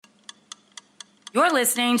You're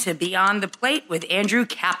listening to Beyond the Plate with Andrew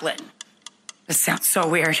Kaplan. This sounds so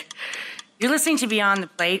weird. You're listening to Beyond the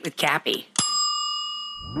Plate with Cappy.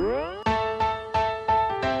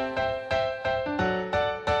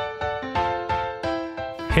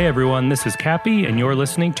 Hey everyone, this is Cappy, and you're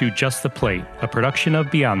listening to Just the Plate, a production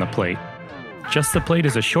of Beyond the Plate. Just the Plate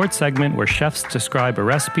is a short segment where chefs describe a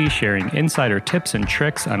recipe, sharing insider tips and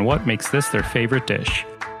tricks on what makes this their favorite dish.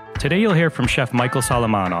 Today you'll hear from Chef Michael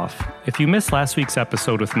Solomonoff. If you missed last week's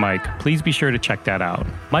episode with Mike, please be sure to check that out.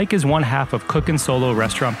 Mike is one half of Cookin' Solo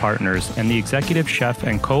Restaurant Partners and the executive chef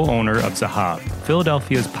and co-owner of Zahav,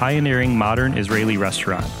 Philadelphia's pioneering modern Israeli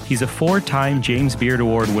restaurant. He's a 4-time James Beard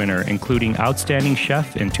Award winner, including Outstanding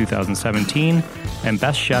Chef in 2017 and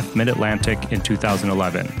Best Chef Mid-Atlantic in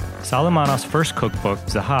 2011. Solomonoff's first cookbook,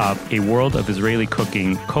 Zahav, A World of Israeli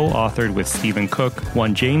Cooking, co-authored with Stephen Cook,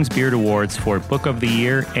 won James Beard Awards for Book of the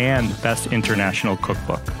Year and Best International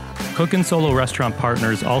Cookbook. Cookin' Solo Restaurant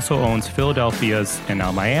Partners also owns Philadelphia's, and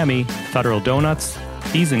now Miami, Federal Donuts,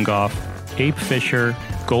 Dizengoff, Abe Fisher,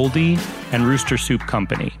 Goldie, and Rooster Soup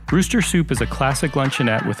Company. Rooster Soup is a classic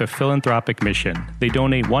luncheonette with a philanthropic mission. They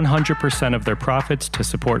donate 100% of their profits to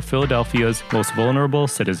support Philadelphia's most vulnerable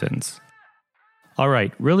citizens. All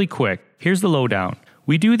right, really quick, here's the lowdown.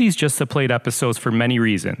 We do these Just the Plate episodes for many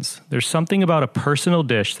reasons. There's something about a personal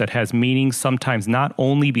dish that has meaning sometimes not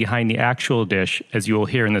only behind the actual dish, as you will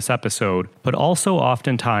hear in this episode, but also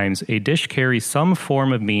oftentimes a dish carries some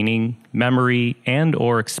form of meaning, memory, and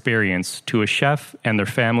or experience to a chef and their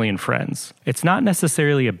family and friends. It's not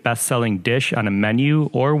necessarily a best-selling dish on a menu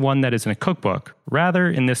or one that is in a cookbook. Rather,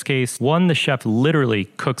 in this case, one the chef literally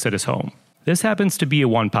cooks at his home. This happens to be a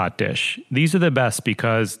one-pot dish. These are the best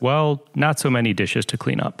because, well, not so many dishes to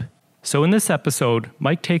clean up. So in this episode,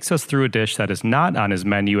 Mike takes us through a dish that is not on his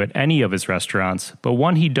menu at any of his restaurants, but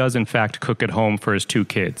one he does in fact cook at home for his 2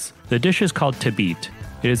 kids. The dish is called tabit.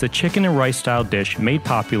 It is a chicken and rice style dish made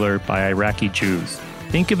popular by Iraqi Jews.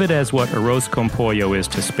 Think of it as what arroz con pollo is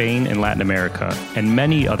to Spain and Latin America, and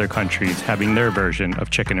many other countries having their version of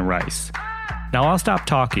chicken and rice. Now I'll stop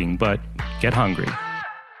talking, but get hungry.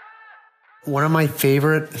 One of my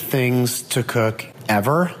favorite things to cook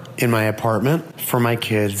ever in my apartment for my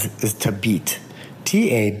kids is tabit.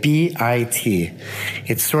 T-A-B-I-T.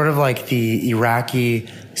 It's sort of like the Iraqi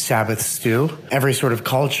Sabbath stew. Every sort of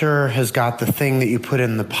culture has got the thing that you put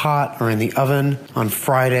in the pot or in the oven on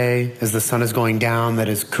Friday as the sun is going down that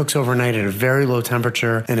is cooks overnight at a very low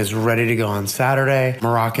temperature and is ready to go on Saturday.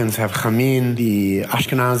 Moroccans have chamin. The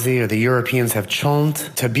Ashkenazi or the Europeans have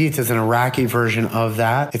cholent. Tabit is an Iraqi version of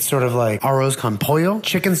that. It's sort of like arroz con pollo,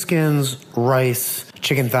 chicken skins, rice,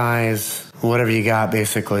 chicken thighs, whatever you got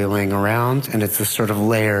basically laying around. And it's this sort of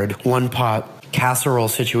layered one-pot casserole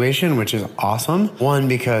situation, which is awesome. One,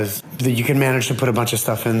 because you can manage to put a bunch of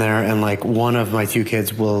stuff in there and like one of my 2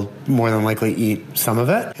 kids will more than likely eat some of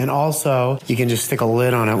it. And also you can just stick a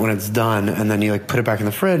lid on it when it's done and then you like put it back in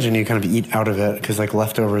the fridge and you kind of eat out of it because like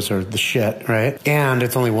leftovers are the shit, right? And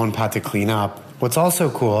it's only one pot to clean up. What's also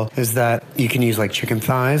cool is that you can use like chicken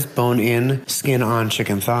thighs, bone in, skin on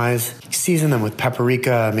chicken thighs, season them with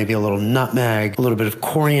paprika, maybe a little nutmeg, a little bit of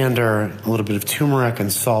coriander, a little bit of turmeric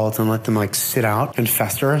and salt, and let them like sit out and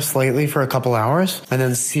fester slightly for a couple hours, and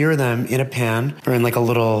then sear them in a pan or in like a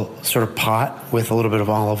little sort of pot with a little bit of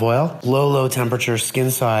olive oil. Low temperature, skin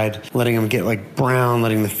side, letting them get like brown,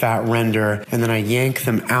 letting the fat render, and then I yank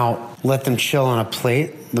them out, let them chill on a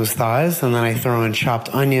plate, those thighs, and then I throw in chopped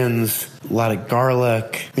onions, a lot of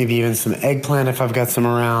garlic, maybe even some eggplant if I've got some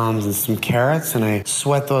around, and some carrots, and I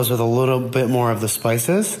sweat those with a little bit more of the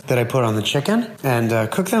spices that I put on the chicken, and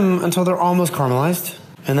cook them until they're almost caramelized.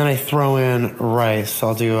 And then I throw in rice.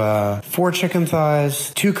 I'll do 4 chicken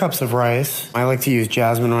thighs, 2 cups of rice. I like to use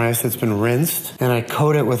jasmine rice that's been rinsed, and I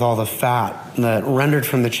coat it with all the fat that rendered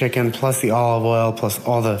from the chicken, plus the olive oil, plus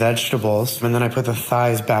all the vegetables. And then I put the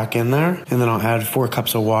thighs back in there, and then I'll add 4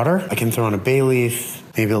 cups of water. I can throw in a bay leaf,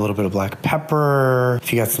 maybe a little bit of black pepper.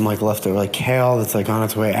 If you got some like leftover like kale that's like on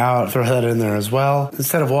its way out, throw that in there as well.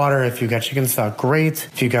 Instead of water, if you've got chicken stock, great.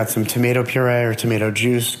 If you've got some tomato puree or tomato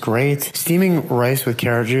juice, great. Steaming rice with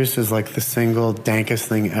carrot juice is like the single dankest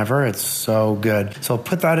thing ever. It's so good. So I'll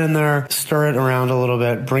put that in there, stir it around a little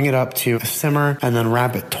bit, bring it up to a simmer, and then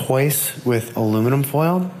wrap it twice with aluminum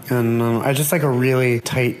foil. And I just like a really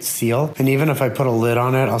tight seal. And even if I put a lid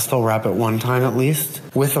on it, I'll still wrap it one time at least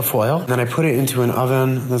with the foil. Then I put it into an oven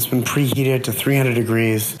oven that's been preheated to 300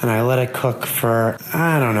 degrees, and I let it cook for,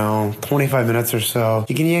 25 minutes or so.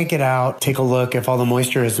 You can yank it out, take a look. If all the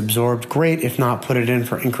moisture is absorbed, great. If not, put it in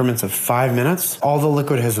for increments of 5 minutes. All the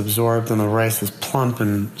liquid has absorbed and the rice is plump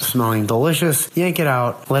and smelling delicious. Yank it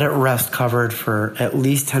out, let it rest covered for at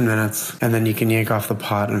least 10 minutes, and then you can yank off the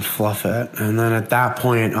pot and fluff it. And then at that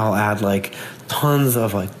point, I'll add tons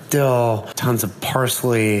of dill, tons of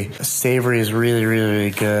parsley. Savory is really, really,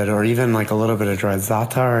 really good. Or even a little bit of dried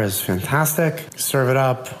za'atar is fantastic. Serve it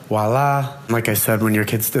up. Voila. Like I said, when your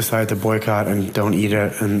kids decide to boycott and don't eat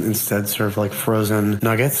it and instead serve frozen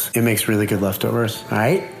nuggets, it makes really good leftovers. All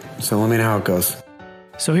right? So let me know how it goes.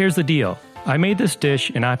 So here's the deal. I made this dish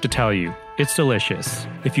and I have to tell you, it's delicious.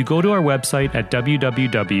 If you go to our website at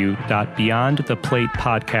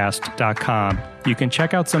www.beyondtheplatepodcast.com, you can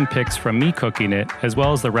check out some pics from me cooking it, as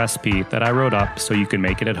well as the recipe that I wrote up so you can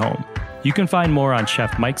make it at home. You can find more on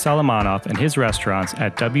Chef Mike Solomonoff and his restaurants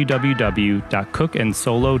at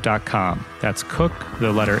www.cookandsolo.com. That's cook,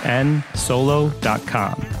 the letter N,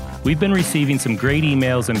 solo.com. We've been receiving some great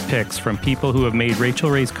emails and pics from people who have made Rachel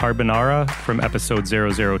Ray's carbonara from episode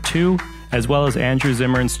 002, as well as Andrew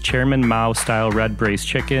Zimmern's Chairman Mao-style red braised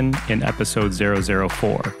chicken in episode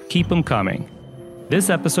 004. Keep them coming. This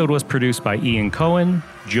episode was produced by Ian Cohen,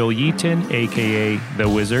 Joe Yeaton, a.k.a. The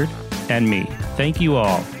Wizard, and me. Thank you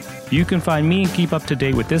all. You can find me and keep up to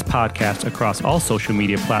date with this podcast across all social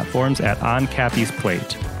media platforms at On Cappy's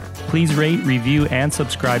Plate. Please rate, review, and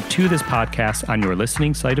subscribe to this podcast on your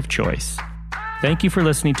listening site of choice. Thank you for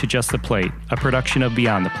listening to Just the Plate, a production of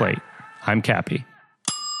Beyond the Plate. I'm Cappy.